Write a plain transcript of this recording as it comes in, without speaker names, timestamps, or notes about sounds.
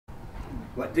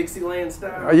Like Dixieland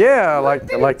style? Yeah,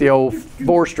 like the old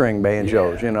four-string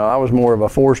banjos. Yeah. You know, I was more of a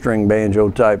four-string banjo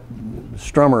type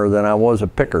strummer than I was a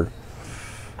picker.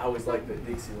 I always liked the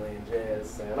Dixieland jazz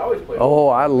sound. I always played. Oh,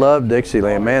 I love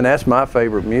Dixieland, man. That's my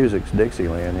favorite music's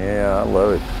Dixieland. Yeah, I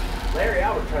love it. Larry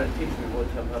Albert tried to teach me one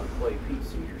time how to play Pete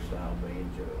Seeger style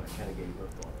banjo. I kind of gave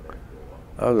up on it after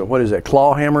a while. Oh, what is that,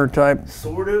 claw hammer type?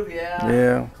 Sort of, yeah.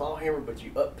 Yeah. Claw hammer, but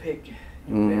you up pick,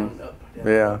 down, up, down,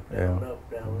 Yeah, up, down, yeah.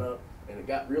 up, down, up. And it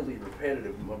got really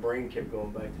repetitive, and my brain kept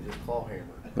going back to just claw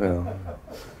hammer. Yeah.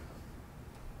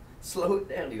 Slow it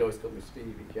down. He'd always call me Stevie.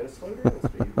 You gotta slow down,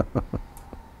 Stevie.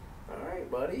 All right,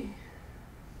 buddy.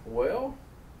 Well,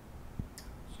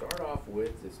 start off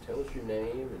with just tell us your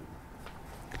name and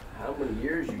how many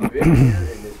years you've been here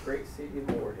in this great city of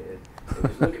Morehead. And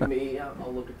just look at me.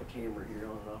 I'll look at the camera here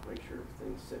on and off, make sure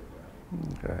everything's set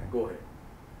right. Okay. Go ahead.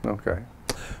 Okay.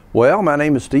 Well, my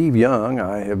name is Steve Young.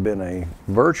 I have been a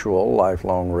virtual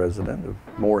lifelong resident of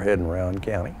Morehead and Rowan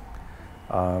County.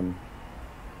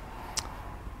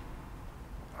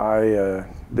 I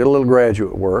did a little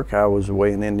graduate work. I was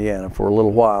away in Indiana for a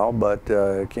little while,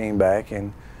 but came back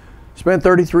and spent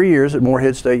 33 years at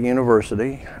Morehead State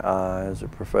University as a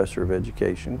professor of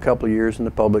education, a couple of years in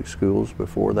the public schools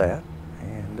before that,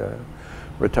 and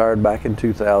retired back in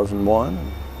 2001.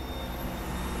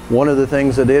 One of the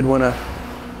things I did when I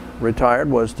retired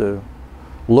was to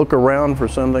look around for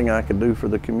something I could do for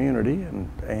the community,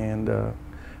 and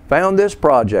found this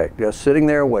project just sitting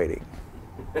there waiting.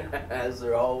 As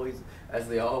they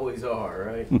always are,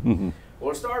 right?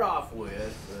 We'll start off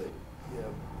with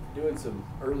doing some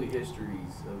early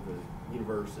histories of the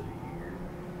university here,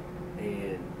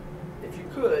 and if you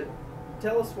could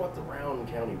tell us what the Rowan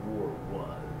County War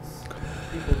was.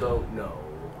 People don't know.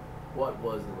 What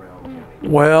was the Rowan County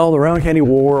War? Well, the Rowan County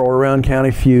War, or Rowan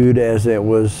County Feud as it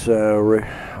was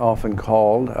often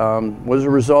called, was a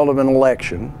result of an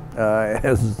election,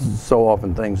 as so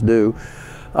often things do.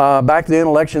 Back then,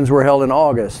 elections were held in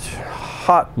August,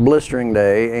 hot, blistering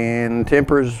day, and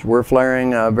tempers were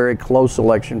flaring. A very close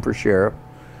election for sheriff.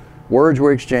 Words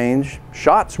were exchanged,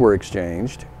 shots were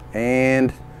exchanged,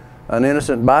 and an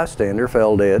innocent bystander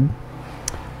fell dead.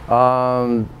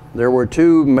 There were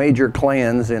two major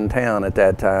clans in town at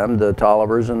that time, the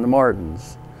Tollivers and the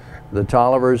Martins. The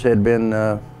Tollivers had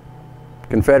been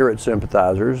Confederate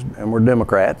sympathizers and were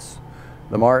Democrats.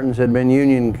 The Martins had been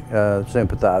Union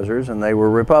sympathizers, and they were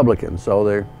Republicans. So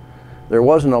there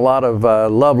wasn't a lot of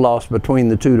love lost between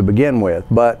the two to begin with.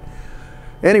 But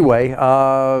anyway,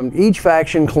 each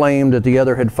faction claimed that the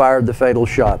other had fired the fatal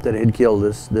shot that had killed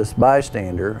this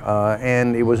bystander.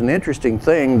 And it was an interesting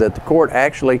thing that the court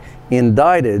actually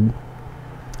indicted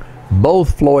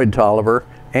both Floyd Tolliver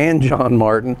and John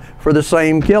Martin for the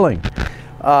same killing.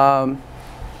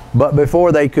 But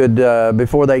before they could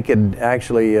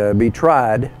actually be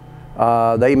tried,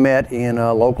 they met in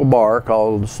a local bar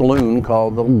saloon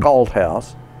called the Galt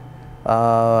House.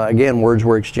 Again, words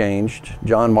were exchanged.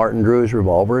 John Martin drew his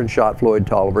revolver and shot Floyd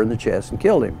Tolliver in the chest and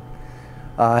killed him.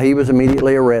 He was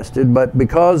immediately arrested, but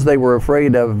because they were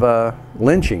afraid of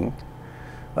lynching,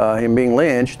 him being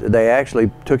lynched, they actually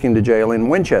took him to jail in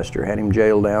Winchester, had him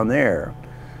jailed down there.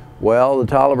 Well, the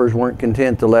Tollivers weren't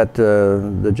content to let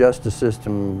the justice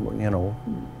system,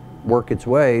 work its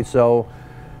way, so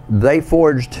they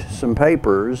forged some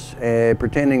papers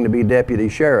pretending to be deputy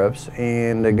sheriffs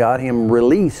and got him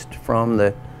released from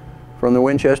the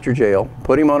Winchester jail,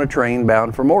 put him on a train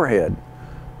bound for Morehead.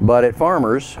 But at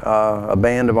Farmers, a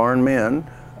band of armed men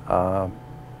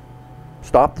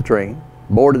stopped the train,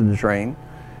 boarded the train,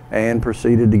 and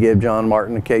proceeded to give John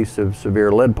Martin a case of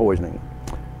severe lead poisoning.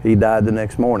 He died the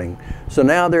next morning. So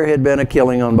now there had been a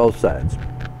killing on both sides.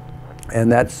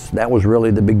 And that was really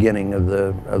the beginning of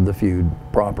the feud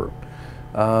proper.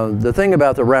 The thing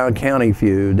about the Rowan County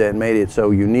feud that made it so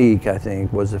unique, I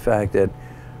think, was the fact that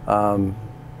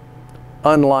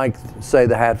unlike, say,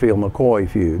 the Hatfield-McCoy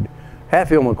feud,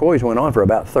 Hatfield-McCoy's went on for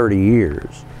about 30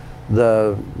 years.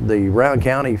 The Rowan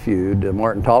County feud, the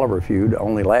Martin Tolliver feud,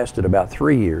 only lasted about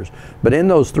 3 years. But in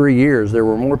those 3 years, there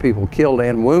were more people killed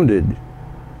and wounded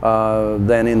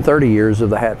than in 30 years of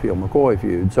the Hatfield-McCoy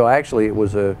feud. So actually it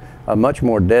was a much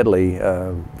more deadly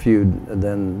feud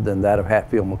than that of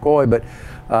Hatfield-McCoy. But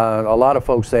a lot of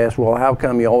folks ask, well, how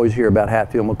come you always hear about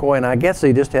Hatfield-McCoy? And I guess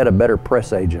they just had a better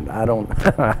press agent. I don't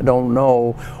I don't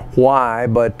know why,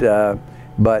 but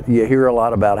you hear a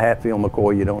lot about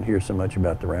Hatfield-McCoy. You don't hear so much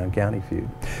about the Rowan County feud.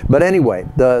 But anyway,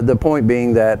 the point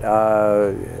being that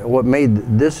what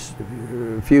made this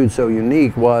feud so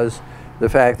unique was the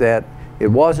fact that it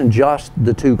wasn't just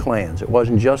the two clans. It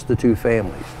wasn't just the two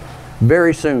families.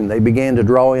 Very soon they began to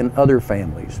draw in other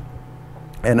families.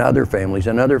 and other families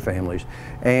and other families.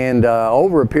 And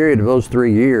over a period of those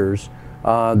 3 years,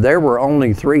 there were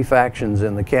only 3 factions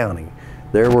in the county.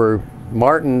 There were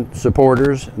Martin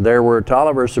supporters, there were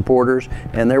Tolliver supporters,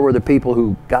 and there were the people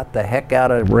who got the heck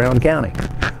out of Rowan County.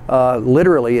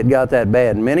 Literally, it got that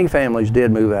bad. Many families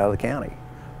did move out of the county.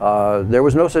 There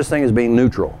was no such thing as being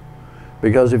neutral,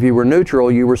 because if you were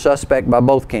neutral, you were suspect by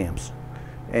both camps.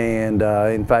 And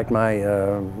in fact, my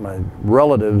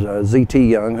relative, Z.T.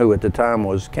 Young, who at the time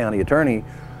was county attorney,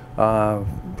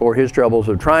 for his troubles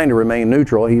of trying to remain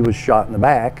neutral, he was shot in the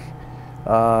back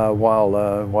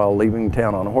while leaving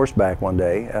town on horseback one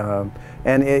day.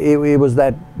 And it was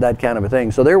that kind of a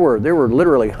thing. So there were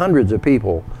literally hundreds of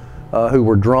people who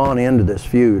were drawn into this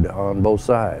feud on both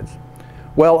sides.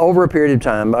 Well, over a period of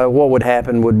time, what would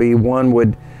happen would be one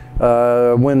would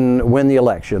win the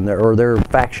election, or their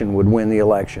faction would win the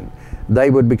election. They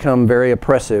would become very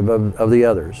oppressive of the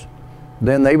others.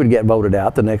 Then they would get voted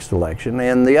out the next election,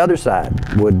 and the other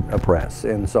side would oppress,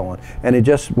 and so on. And it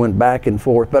just went back and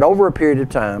forth. But over a period of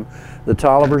time, the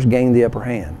Tollivers gained the upper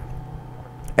hand.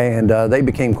 And they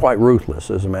became quite ruthless,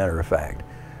 as a matter of fact.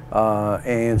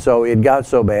 And so it got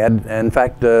so bad. In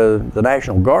fact, the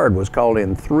National Guard was called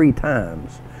in 3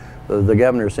 times. The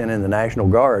governor sent in the National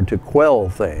Guard to quell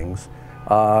things.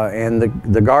 And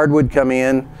the Guard would come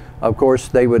in. Of course,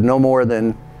 they would no more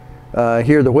than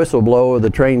hear the whistle blow of the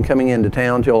train coming into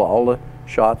town till all the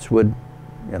shots would,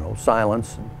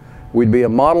 silence. We'd be a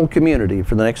model community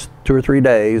for the next 2 or 3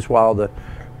 days while the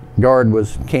Guard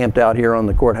was camped out here on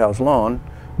the courthouse lawn.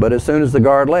 But as soon as the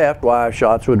Guard left, why,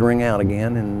 shots would ring out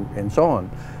again, and so on.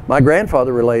 My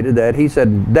grandfather related that. He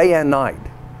said day and night,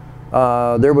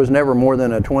 there was never more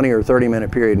than a 20 or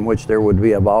 30-minute period in which there would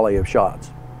be a volley of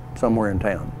shots somewhere in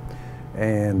town.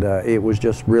 And it was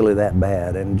just really that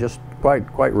bad, and just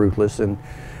quite ruthless. And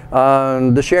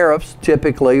the sheriffs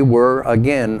typically were,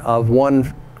 again, of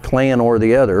one clan or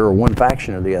the other, or one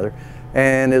faction or the other.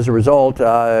 And as a result,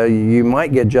 you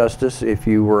might get justice if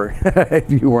you were if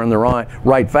you were in the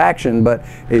right faction, but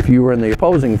if you were in the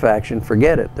opposing faction,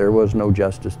 forget it. There was no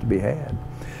justice to be had.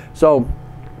 So,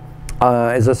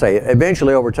 as I say,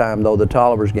 eventually over time, though, the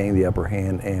Tollivers gained the upper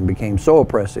hand and became so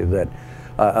oppressive that,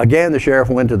 again, the sheriff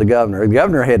went to the governor. The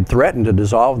governor had threatened to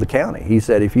dissolve the county. He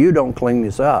said, if you don't clean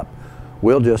this up,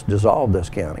 we'll just dissolve this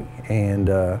county. And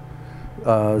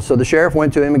so the sheriff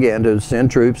went to him again to send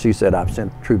troops. He said, I've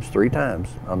sent troops 3 times.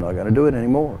 I'm not going to do it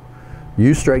anymore.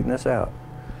 You straighten this out.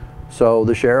 So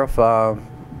the sheriff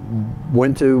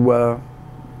went to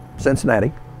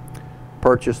Cincinnati,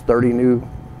 purchased 30 new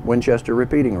Winchester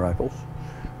repeating rifles,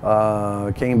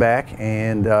 came back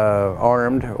and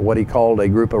armed what he called a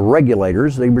group of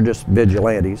regulators. They were just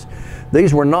vigilantes.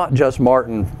 These were not just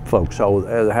Martin folks,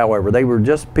 however. They were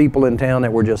just people in town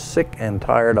that were just sick and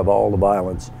tired of all the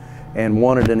violence and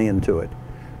wanted an end to it.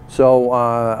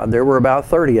 So there were about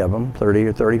 30 of them, 30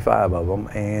 or 35 of them,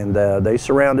 and they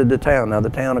surrounded the town. Now the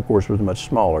town, of course, was much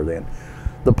smaller then.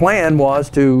 The plan was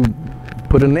to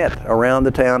put a net around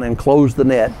the town and close the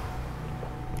net,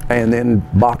 and then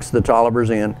box the Tollivers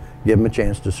in, give them a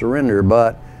chance to surrender.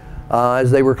 But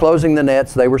as they were closing the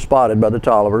nets, they were spotted by the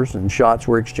Tollivers, and shots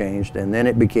were exchanged, and then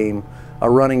it became a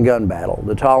running gun battle.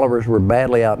 The Tollivers were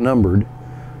badly outnumbered,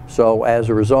 so as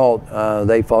a result,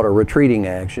 they fought a retreating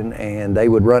action, and they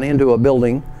would run into a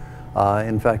building.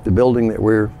 In fact, the building that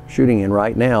we're shooting in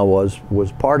right now was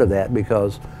part of that,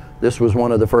 because this was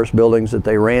one of the first buildings that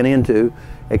they ran into,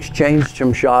 exchanged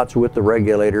some shots with the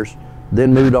regulators,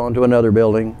 then moved on to another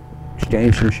building,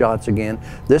 exchanged some shots again.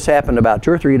 This happened about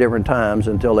 2 or 3 different times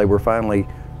until they were finally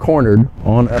cornered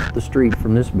on up the street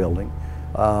from this building.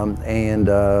 Finally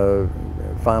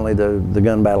the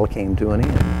gun battle came to an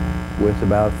end with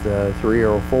about 3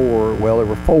 or 4, well, there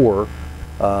were 4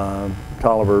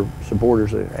 Tolliver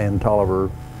supporters and Tolliver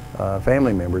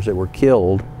family members that were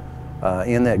killed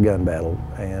in that gun battle.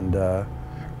 And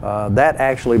that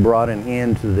actually brought an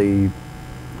end to the,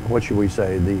 what should we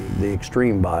say, the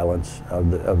extreme violence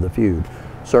of the feud.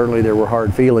 Certainly there were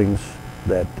hard feelings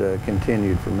that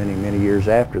continued for many, many years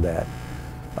after that.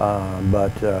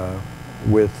 But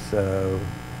with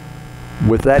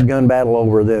that gun battle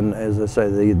over, then, as I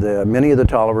say, many of the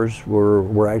Tollivers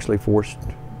were actually forced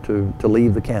to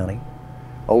leave the county.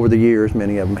 Over the years,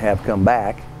 many of them have come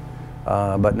back,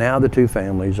 but now the 2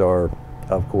 families are,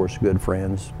 of course, good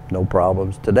friends, no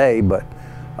problems today. But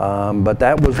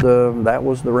that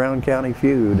was the Rowan County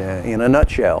feud in a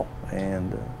nutshell.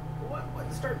 And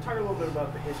let's start talking a little bit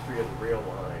about the history of the rail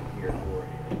line here in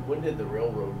Morehead. When did the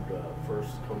railroad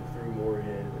first come through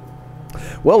Morehead?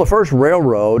 Well, the first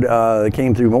railroad that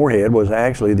came through Morehead was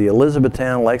actually the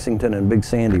Elizabethtown, Lexington, and Big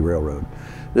Sandy Railroad.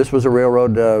 This was a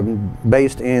railroad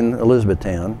based in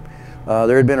Elizabethtown.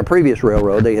 There had been a previous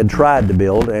railroad they had tried to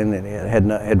build, and it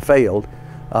had failed.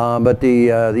 But the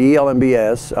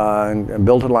ELMBS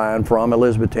built a line from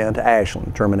Elizabethtown to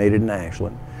Ashland, terminated in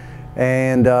Ashland.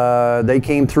 And they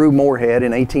came through Morehead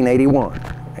in 1881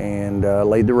 and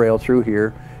laid the rail through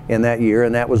here in that year,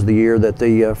 and that was the year that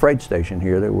the freight station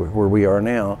here, where we are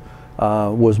now,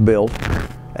 was built.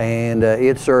 And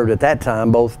it served at that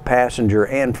time both passenger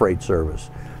and freight service.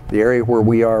 The area where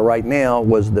we are right now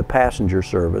was the passenger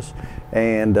service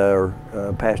and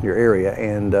passenger area,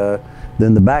 and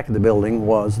then the back of the building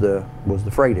was the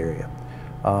freight area.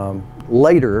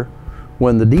 Later,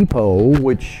 when the depot,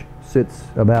 which sits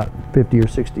about 50 or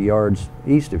 60 yards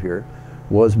east of here,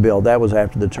 was built, that was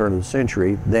after the turn of the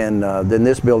century, then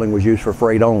this building was used for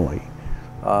freight only.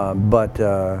 But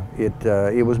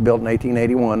it was built in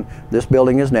 1881. This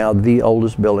building is now the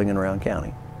oldest building in Rowan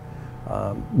County.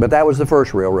 But that was the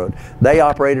first railroad. They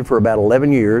operated for about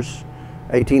 11 years.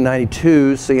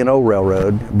 1892, C&O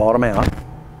Railroad bought them out.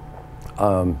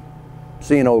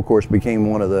 C&O, of course, became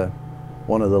one of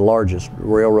the largest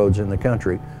railroads in the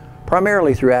country,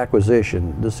 primarily through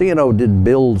acquisition. The C&O did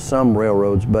build some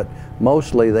railroads, but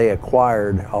mostly they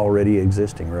acquired already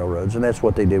existing railroads, and that's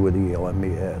what they did with the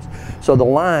ELMBS. So the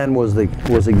line was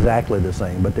exactly the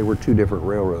same, but they were two different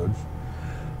railroads.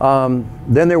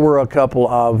 Then there were a couple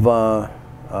of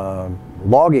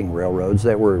logging railroads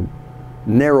that were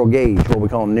narrow gauge, what we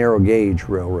call narrow gauge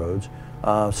railroads,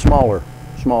 smaller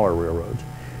railroads.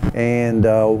 And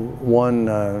one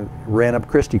ran up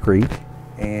Christie Creek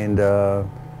and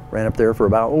ran up there for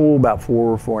about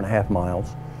 4.5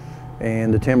 miles.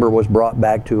 And the timber was brought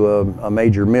back to a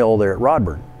major mill there at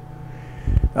Rodburn.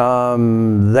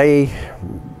 They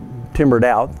timbered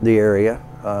out the area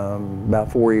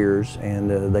about 4 years,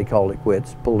 and they called it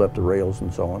quits, pulled up the rails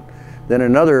and so on. Then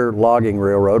another logging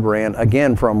railroad ran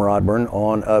again from Rodburn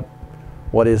on up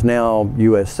what is now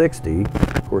US 60.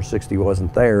 Of course, 60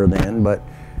 wasn't there then, but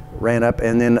ran up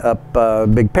and then up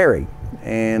Big Perry.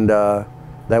 And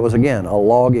that was again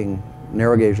a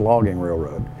narrow gauge logging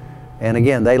railroad. And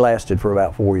again, they lasted for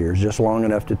about 4 years, just long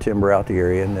enough to timber out the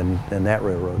area, and then that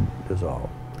railroad dissolved.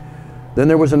 Then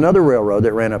there was another railroad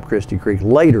that ran up Christie Creek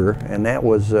later, and that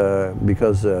was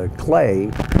because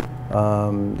clay,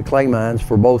 the clay mines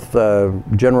for both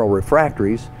general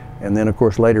refractories and then of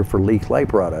course later for Lee clay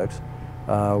products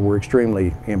were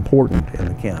extremely important in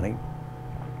the county.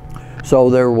 So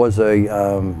there was a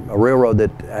railroad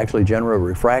that actually General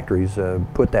Refractories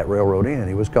put that railroad in.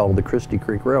 It was called the Christie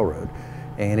Creek Railroad,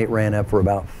 and it ran up for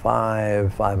about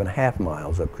 5.5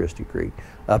 miles up Christie Creek,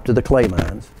 up to the clay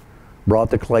mines.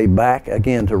 Brought the clay back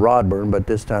again to Rodburn, but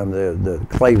this time the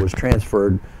clay was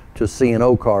transferred to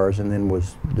C&O cars and then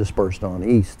was dispersed on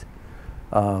east.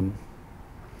 That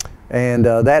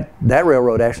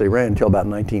railroad actually ran until about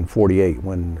 1948,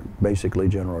 when basically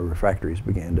General Refractories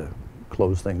began to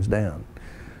close things down.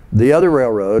 The other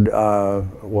railroad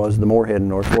was the Morehead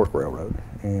North Fork Railroad,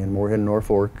 and Morehead North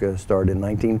Fork started in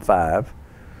 1905.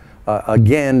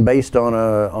 Again, based on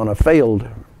a failed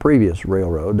previous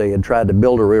railroad. They had tried to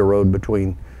build a railroad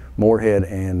between Morehead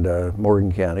and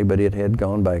Morgan County, but it had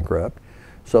gone bankrupt.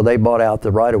 So they bought out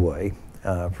the right-of-way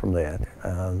from that.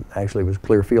 Actually, it was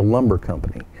Clearfield Lumber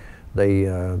Company. They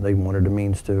wanted a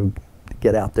means to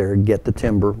get out there, get the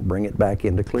timber, bring it back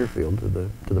into Clearfield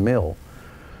to the mill.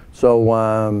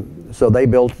 So so they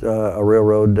built a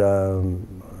railroad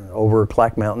over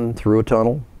Clack Mountain, through a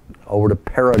tunnel, over to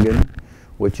Paragon,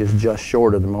 which is just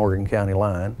short of the Morgan County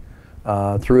line,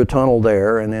 through a tunnel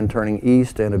there, and then turning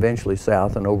east and eventually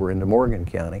south and over into Morgan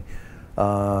County.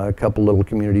 A couple little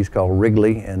communities called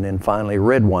Wrigley, and then finally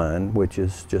Redwine, which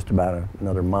is just about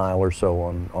another mile or so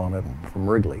on it from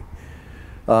Wrigley.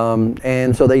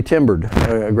 And so they timbered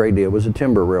a great deal. It was a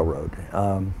timber railroad.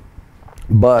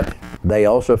 But they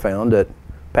also found that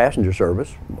passenger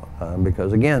service,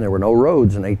 because again, there were no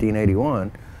roads in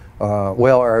 1881,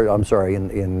 I'm sorry,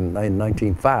 in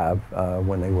 1905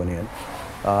 when they went in,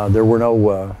 there were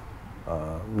no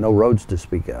roads to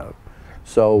speak of.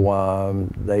 So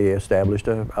they established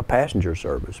a passenger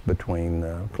service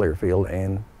between Clearfield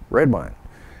and Redwine,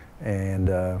 and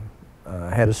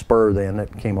had a spur then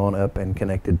that came on up and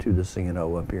connected to the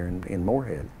C&O up here in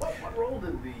Morehead. What role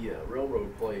did the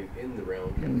railroad play in the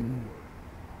Rowan County War?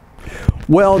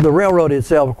 Well, the railroad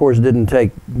itself, of course, didn't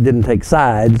take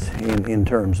sides in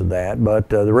terms of that, but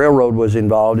the railroad was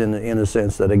involved in the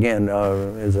sense that, again,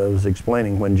 as I was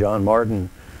explaining, when John Martin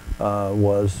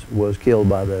was killed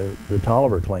by the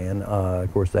Tolliver clan,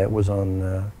 of course, that was on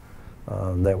the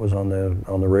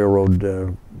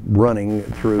railroad running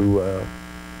through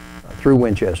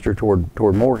Winchester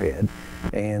toward Morehead,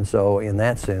 And so in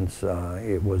that sense,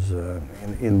 it was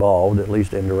involved, at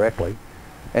least indirectly.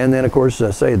 And then, of course,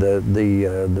 say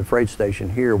the freight station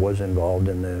here was involved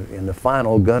in the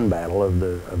final gun battle of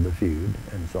the feud,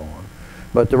 and so on.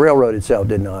 But the railroad itself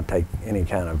did not take any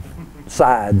kind of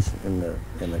sides in the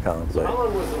conflict. So how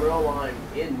long was the rail line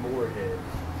in Morehead?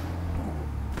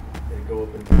 Did it go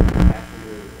up into the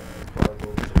passenger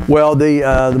cargo? Well,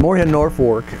 the Morehead North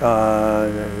Fork,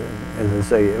 as I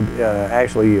say,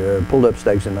 actually pulled up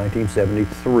stakes in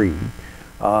 1973.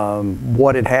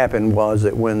 What had happened was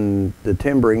that when the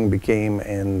timbering became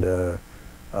and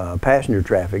passenger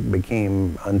traffic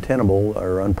became untenable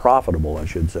or unprofitable, I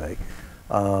should say,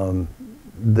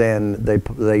 then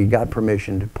they got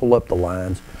permission to pull up the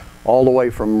lines all the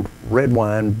way from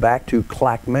Redwine back to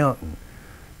Clack Mountain.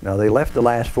 Now they left the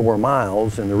last 4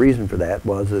 miles, and the reason for that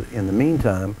was that in the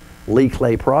meantime, Lee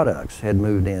Clay Products had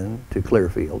moved in to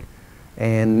Clearfield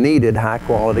and needed high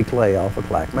quality clay off of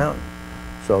Clack Mountain.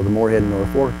 So the Morehead North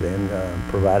Fork then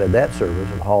provided that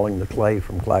service of hauling the clay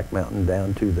from Clack Mountain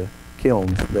down to the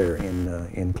kilns there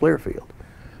in Clearfield.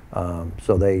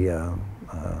 So they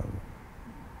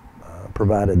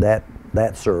provided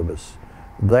that service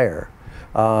there.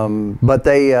 But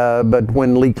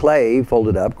when Lee Clay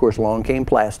folded up, of course, along came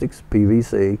plastics,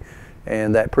 PVC,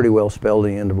 and that pretty well spelled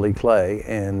the end of Lee Clay.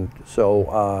 And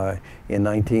so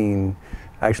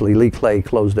actually Lee Clay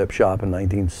closed up shop in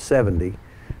 1970.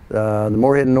 The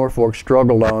Morehead and North Fork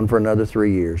struggled on for another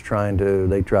 3 years,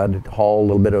 they tried to haul a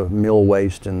little bit of mill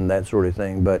waste and that sort of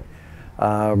thing, but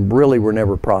really were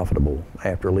never profitable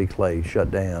after Lee Clay shut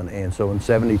down. And so in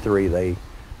 '73 they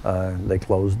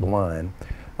closed the line.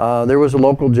 There was a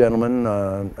local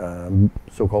gentleman,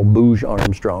 so-called Booge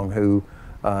Armstrong, who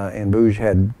and Booge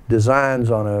had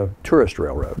designs on a tourist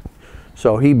railroad.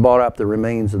 So he bought up the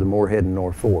remains of the Morehead and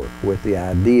North Fork with the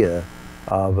idea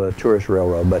of a tourist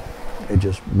railroad, but it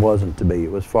just wasn't to be.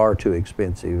 It was far too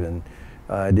expensive, and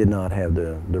did not have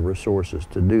the resources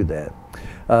to do that.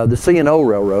 The C&O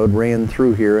Railroad ran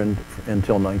through here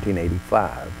until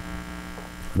 1985.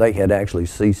 They had actually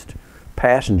ceased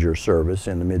passenger service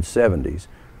in the mid-70s,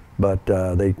 but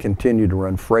they continued to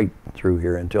run freight through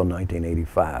here until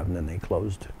 1985, and then they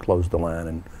closed the line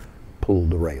and pulled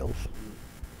the rails.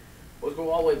 Let's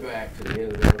go all the way back to the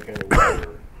end of the Rowan County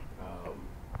War,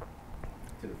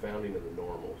 to the founding of the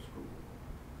normal school.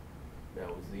 Now,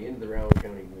 it was the end of the Rowan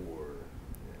County War.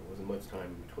 There wasn't much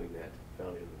time between that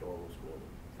founding of the normal school and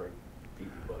Frank P.B.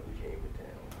 Button came to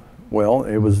town. Well,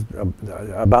 it was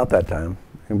about that time.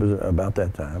 It was about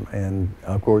that time, and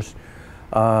of course,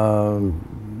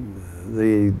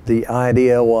 the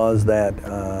idea was that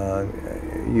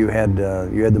you had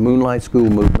the Moonlight School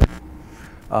movement.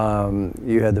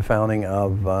 You had the founding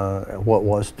of what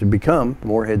was to become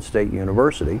Morehead State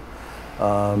University,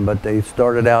 but they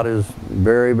started out as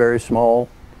very, very small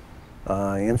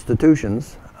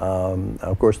institutions.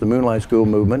 Of course, the Moonlight School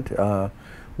movement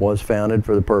was founded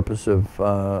for the purpose of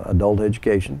adult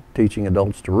education, teaching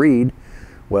adults to read.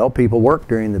 Well, people worked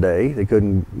during the day. They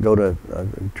couldn't go to a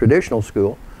traditional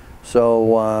school,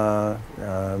 so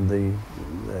the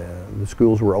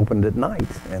schools were opened at night,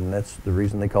 and that's the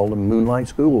reason they called them Moonlight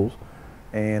Schools,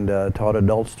 and taught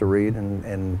adults to read,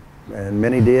 and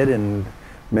many did, and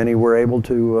many were able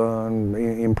to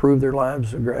improve their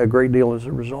lives a great deal as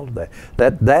a result of that.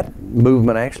 That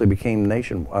movement actually became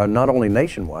not only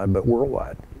nationwide, but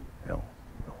worldwide. You know.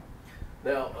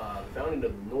 Now, the founding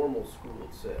of the normal school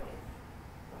itself,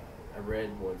 I read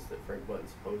once that Frank Button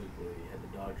supposedly had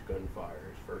to dodge gunfire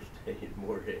his first day at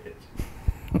Morehead.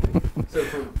 So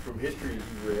from history you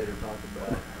read or talked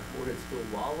about, Morehead still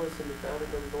lawless in the founding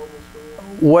of the normal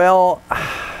school? Well,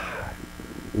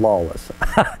 lawless.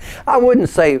 I wouldn't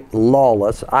say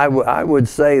lawless. I would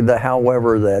say,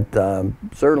 however, that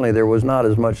certainly there was not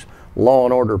as much law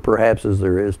and order perhaps as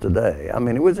there is today. I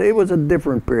mean, it was a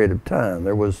different period of time.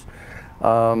 There was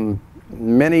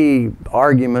many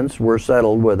arguments were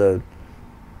settled with a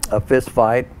fist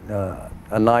fight,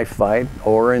 a knife fight,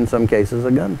 or in some cases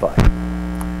a gunfight.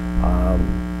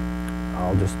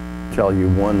 I'll just tell you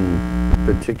one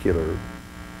particular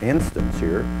instance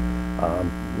here.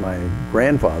 My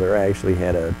grandfather actually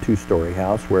had a 2-story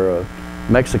house where a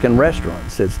Mexican restaurant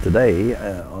sits today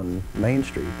on Main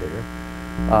Street there.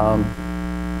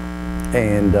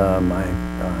 And my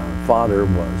father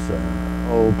was,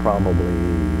 probably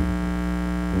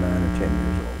 9 or 10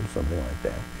 years old, something like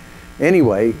that.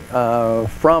 Anyway,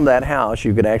 from that house,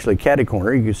 you could actually catty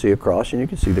corner, you could see across, and you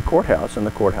could see the courthouse and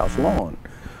the courthouse lawn.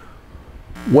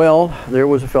 Well, there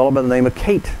was a fellow by the name of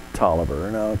Cate Tolliver.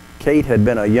 Now, Cate had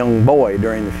been a young boy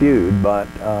during the feud, but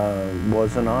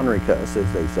was an ornery cuss,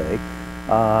 as they say.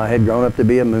 had grown up to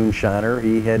be a moonshiner.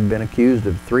 He had been accused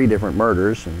of 3 different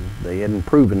murders, and they hadn't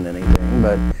proven anything.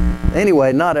 But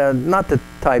anyway, not the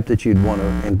type that you'd want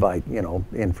to invite, you know,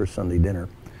 in for Sunday dinner.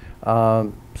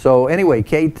 So anyway,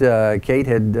 Cate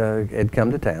had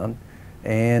come to town,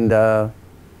 and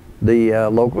the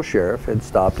local sheriff had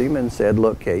stopped him and said,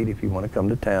 "Look, Cate, if you want to come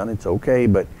to town, it's okay,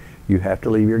 but you have to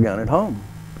leave your gun at home."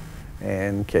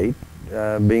 And Cate,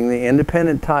 being the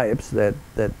independent types that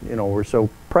you know were so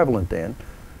prevalent then,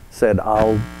 said,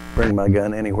 "I'll bring my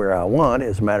gun anywhere I want.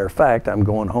 As a matter of fact, I'm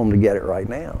going home to get it right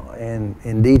now." And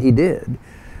indeed he did.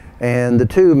 And the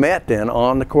two met then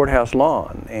on the courthouse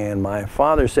lawn. And my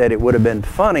father said it would have been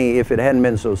funny if it hadn't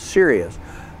been so serious.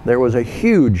 There was a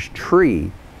huge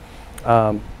tree.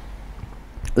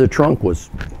 The trunk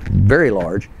was very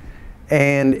large.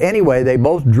 And anyway, they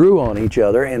both drew on each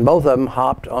other, and both of them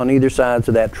hopped on either sides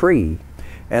of that tree.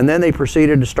 And then they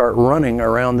proceeded to start running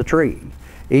around the tree,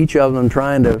 each of them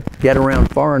trying to get around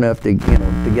far enough to, you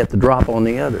know, to get the drop on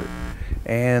the other.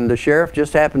 And the sheriff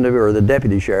just happened to, or the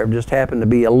deputy sheriff just happened to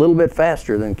be a little bit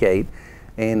faster than Cate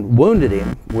and wounded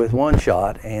him with 1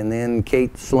 shot. And then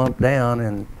Cate slumped down,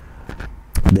 and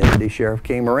the deputy sheriff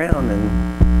came around,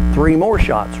 and 3 more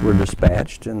shots were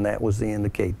dispatched, and that was the end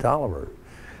of Cate Tolliver.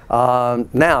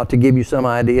 Now, to give you some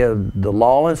idea of the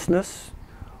lawlessness,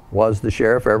 was the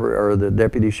sheriff ever, or the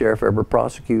deputy sheriff ever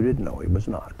prosecuted? No, he was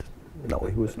not. No,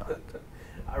 he was not.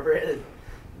 I read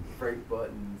Frank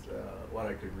Button's, what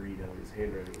I could read on his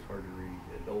handwriting was hard to read,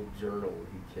 an old journal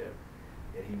he kept,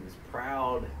 and he was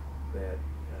proud that,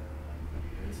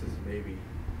 this is maybe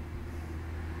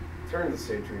turn of the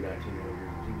century,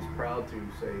 1900s, he was proud to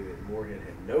say that Morehead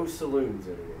had no saloons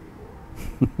in it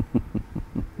anymore.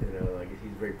 You know, like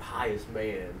he's a very pious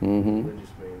man,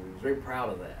 religious man. He was very proud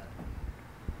of that.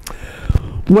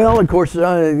 Well, of course,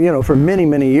 you know, for many,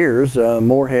 many years,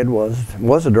 Morehead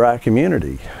was a dry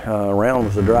community. Round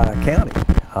was a dry county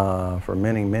for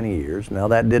many, many years. Now,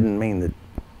 that didn't mean that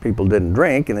people didn't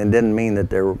drink, and it didn't mean that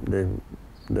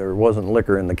there wasn't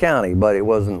liquor in the county, but it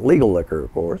wasn't legal liquor,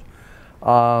 of course.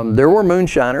 There were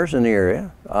moonshiners in the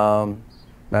area.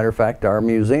 Matter of fact, our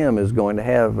museum is going to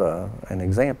have an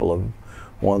example of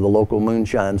one of the local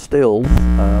moonshine stills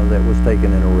that was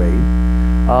taken in a raid.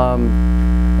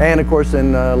 And of course,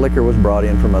 then liquor was brought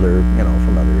in from other, you know,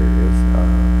 from other areas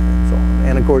and so on.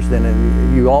 And of course,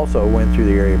 then you also went through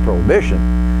the area of Prohibition,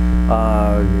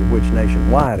 which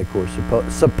nationwide, of course,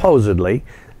 supposedly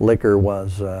liquor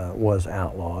was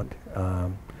outlawed.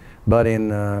 But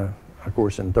in, of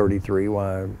course, in '33,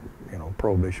 why, you know,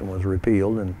 Prohibition was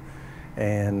repealed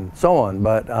and so on.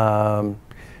 But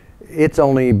it's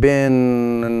only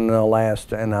been in the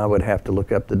last, and I would have to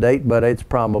look up the date, but it's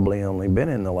probably only been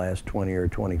in the last 20 or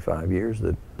 25 years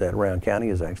that Rowan County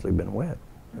has actually been wet.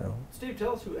 You know. Steve,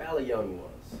 tell us who Allie Young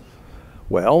was.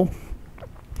 Well,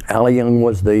 Allie Young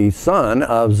was the son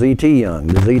of Z.T. Young.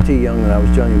 The Z.T. Young that I was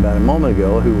telling you about a moment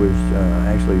ago, who was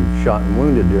actually shot and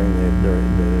wounded during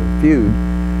the feud.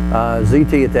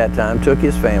 Z.T. at that time took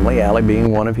his family, Allie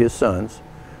being one of his sons,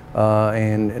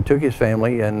 and took his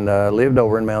family and lived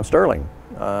over in Mount Sterling,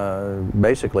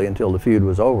 basically until the feud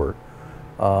was over,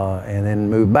 and then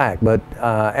moved back. But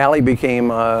Allie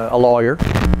became a lawyer,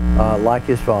 like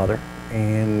his father,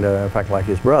 and in fact like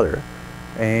his brother,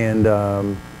 and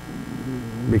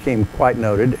became quite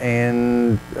noted,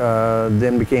 and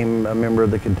then became a member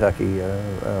of the Kentucky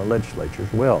legislature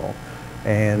as well,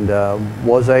 and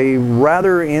was a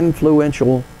rather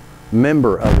influential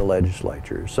member of the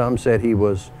legislature. Some said he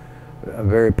was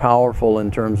very powerful in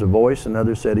terms of voice, and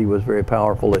others said he was very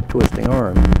powerful at twisting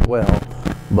arms as well.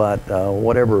 But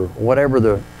whatever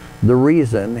the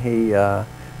reason, he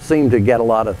seemed to get a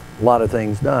lot of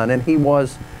things done, and he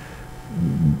was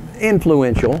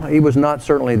influential. He was not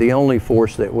certainly the only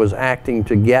force that was acting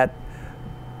to get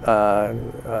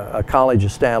a college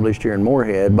established here in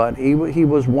Morehead, but he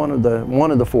was one of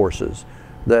the forces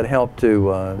that helped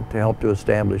to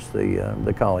establish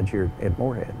the college here at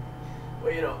Morehead.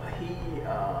 Well, you know, he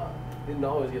didn't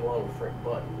always get along with Frank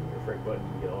Button. Frank Button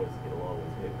didn't always get along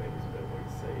with him, maybe is a better way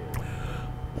to say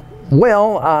it.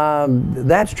 Well,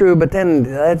 that's true, but then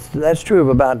that's true of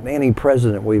about any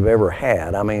president we've ever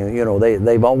had. I mean, you know,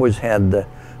 they've always had the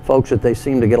folks that they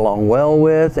seem to get along well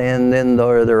with, and then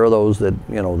there are those that,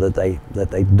 you know, that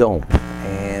they don't,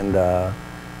 and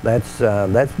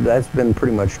that's been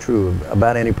pretty much true of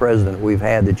about any president we've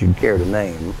had that you'd care to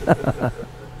name.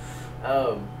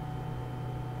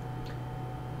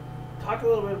 Talk a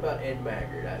little bit about Ed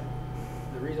Maggard.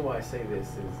 The reason why I say this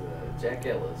is Jack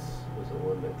Ellis was the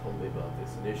one that told me about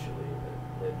this initially, and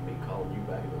that led to me calling you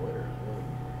back in the winter, I think,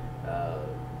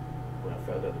 when I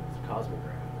found out it was a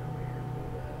cosmograph down here.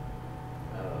 But,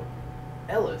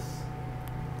 Ellis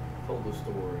told the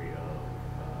story of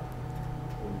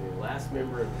when the last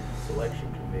member of the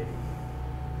selection committee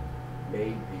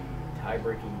made the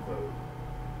tie-breaking vote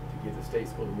to give the state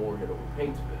school to Morehead over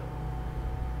Paintsville.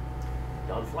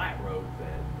 Don Flatt wrote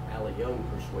that Allie Young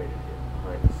persuaded him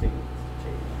behind the scenes to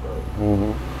change his vote.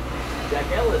 Mm-hmm.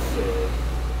 Jack Ellis said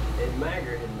Ed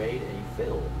Maggard had made a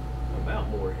film about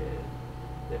Morehead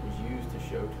that was used to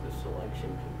show to the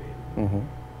selection committee. Mm-hmm.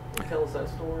 Can you tell us that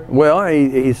story? Well,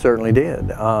 he certainly did.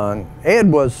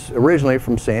 Ed was originally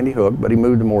from Sandy Hook, but he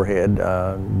moved to Morehead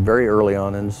very early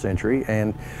on in the century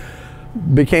and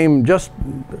became just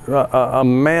a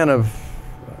man of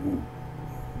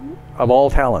all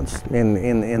talents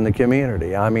in the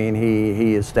community. I mean,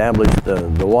 he established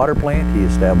the water plant, he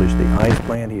established the ice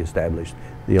plant, he established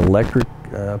the electric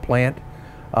plant.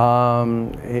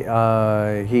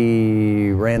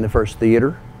 He ran the first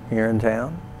theater here in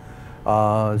town.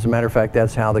 As a matter of fact,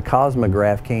 that's how the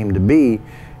Cosmograph came to be.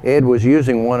 Ed was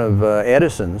using one of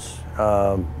Edison's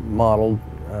modeled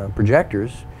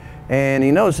projectors, and he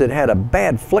noticed it had a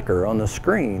bad flicker on the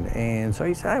screen, and so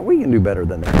he said, we can do better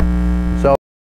than that. So